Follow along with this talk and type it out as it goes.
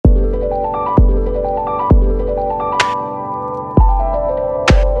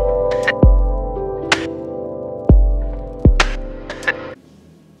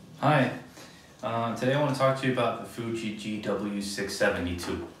talk to you about the Fuji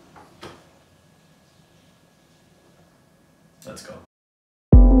GW670ii. Let's go.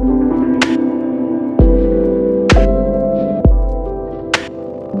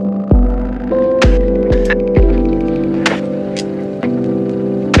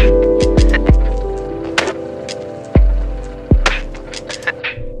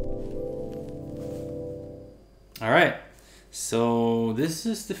 Alright, so this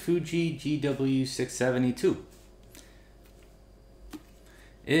is the Fuji GW670ii.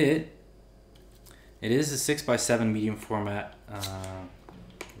 It is a 6x7 medium format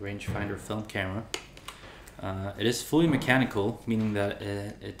rangefinder film camera. It is fully mechanical, meaning that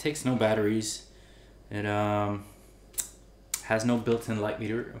it takes no batteries. It has no built-in light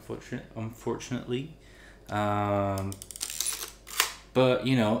meter, unfortunately. But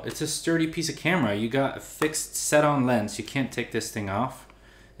you know, it's a sturdy piece of camera. You got a fixed set-on lens. You can't take this thing off.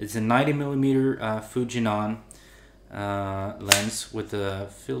 It's a 90mm Fujinon lens with a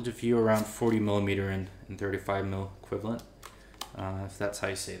field of view around 40mm and 35mm equivalent. If that's how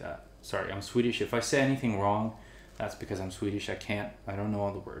you say that. Sorry, I'm Swedish. If I say anything wrong, that's because I'm Swedish. I don't know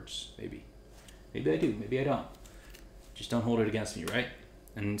all the words. Maybe I do. Maybe I don't. Just don't hold it against me, right?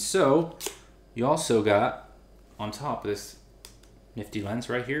 And so you also got on top of this nifty lens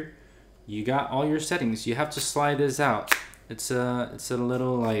right here, you got all your settings. You have to slide this out. It's a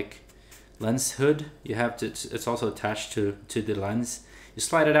little like lens hood. You have to. It's also attached to the lens. You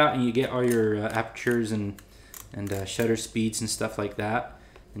slide it out and you get all your apertures and shutter speeds and stuff like that.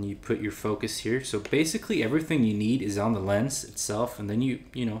 And you put your focus here. So basically everything you need is on the lens itself. And then you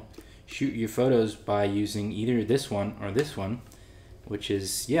know, shoot your photos by using either this one or this one, which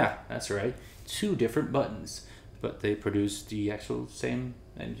is, yeah, that's right, 2 different buttons. But they produce the actual same,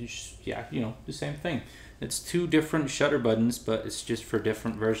 and yeah, you know, the same thing. It's 2 different shutter buttons, but it's just for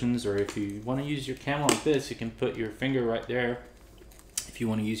different versions. Or if you want to use your camera like this, you can put your finger right there. If you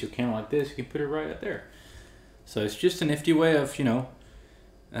want to use your camera like this, you can put it right up there. So it's just a nifty way of, you know,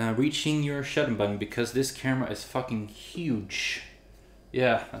 reaching your shutter button, because this camera is fucking huge.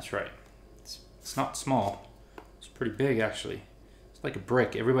 Yeah, that's right. It's not small. It's pretty big, actually. It's like a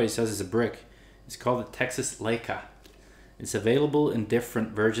brick. Everybody says it's a brick. It's called the Texas Leica. It's available in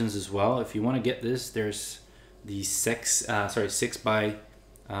different versions as well. If you want to get this, there's the 6x8,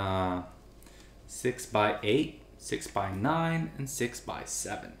 6x9, and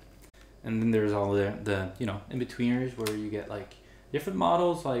 6x7. And then there's all the you know, in-betweeners where you get like different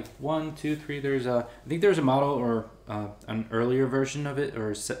models, like 1, 2, 3. There's I think there's a model or an earlier version of it,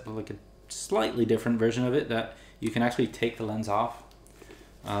 or like a slightly different version of it that you can actually take the lens off.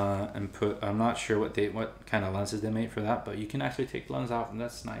 And put, I'm not sure what kind of lenses they made for that, but you can actually take the lens off, and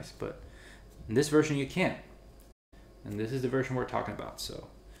that's nice. But in this version you can't, and this is the version we're talking about. So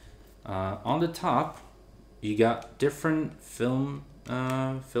on the top you got different films,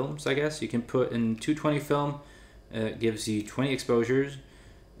 I guess. You can put in 220 film. It gives you 20 exposures,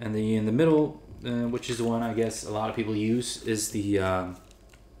 and then in the middle, which is the one I guess a lot of people use, is the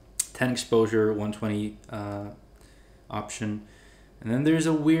 10 exposure 120 option. And then there's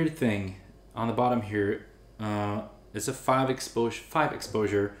a weird thing on the bottom here. It's a 5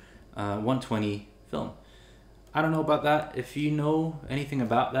 exposure 120 film. I don't know about that. If you know anything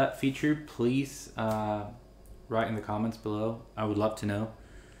about that feature, please write in the comments below. I would love to know.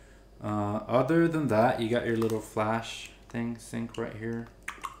 Other than that, you got your little flash thing sync right here,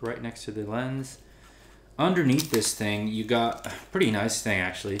 right next to the lens. Underneath this thing, you got a pretty nice thing,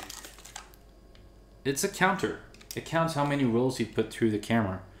 actually. It's a counter. It counts how many rolls you put through the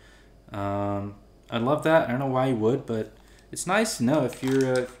camera. I love that. I don't know why you would, but it's nice to know if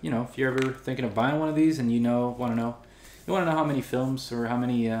you're, you know, if you're ever thinking of buying one of these and you want to know how many films or how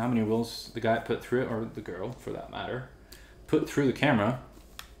many rolls the guy put through it, or the girl for that matter, put through the camera.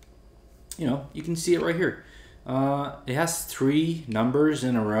 You know, you can see it right here. It has 3 numbers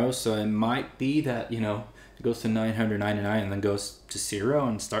in a row, so it might be that, you know, it goes to 999 and then goes to 0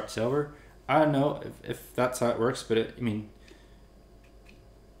 and starts over. I don't know if that's how it works, but I mean,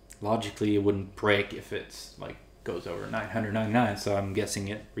 logically it wouldn't break if it's like goes over 999, so I'm guessing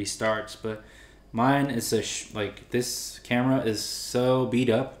it restarts. But mine is like, this camera is so beat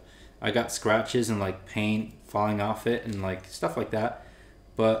up. I got scratches and like paint falling off it and like stuff like that.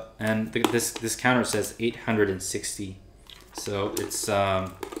 But this counter says 860, so it's if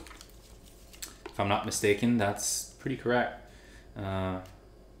I'm not mistaken, that's pretty correct.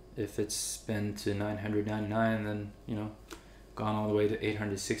 If it's been to 999 and then, you know, gone all the way to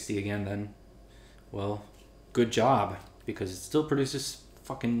 860 again, then, well, good job, because it still produces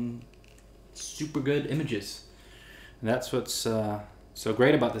fucking super good images. And that's what's so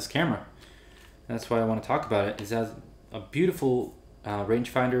great about this camera. That's why I want to talk about it. It has a beautiful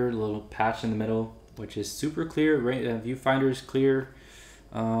rangefinder, little patch in the middle, which is super clear. Viewfinder is clear.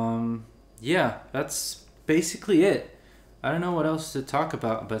 Yeah, that's basically it. I don't know what else to talk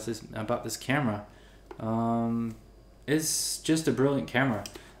about this camera. It's just a brilliant camera.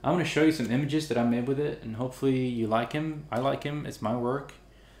 I'm going to show you some images that I made with it, and hopefully you like him. I like him. It's my work.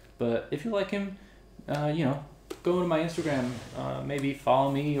 But if you like him, you know, go to my Instagram. Maybe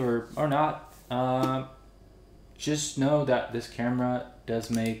follow me or not. Just know that this camera does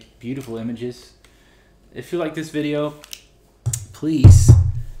make beautiful images. If you like this video, please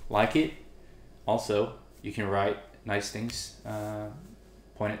like it. Also, you can write nice things.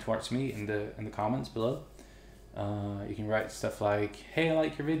 Point it towards me in the comments below. You can write stuff like, hey, I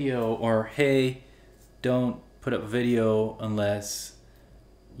like your video, or hey, don't put up a video unless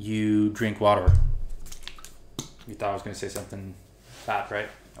you drink water. You thought I was going to say something bad, right?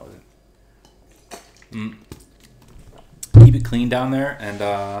 I wasn't. Keep it clean down there, and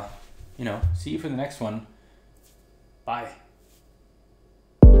you know, see you for the next one. Bye.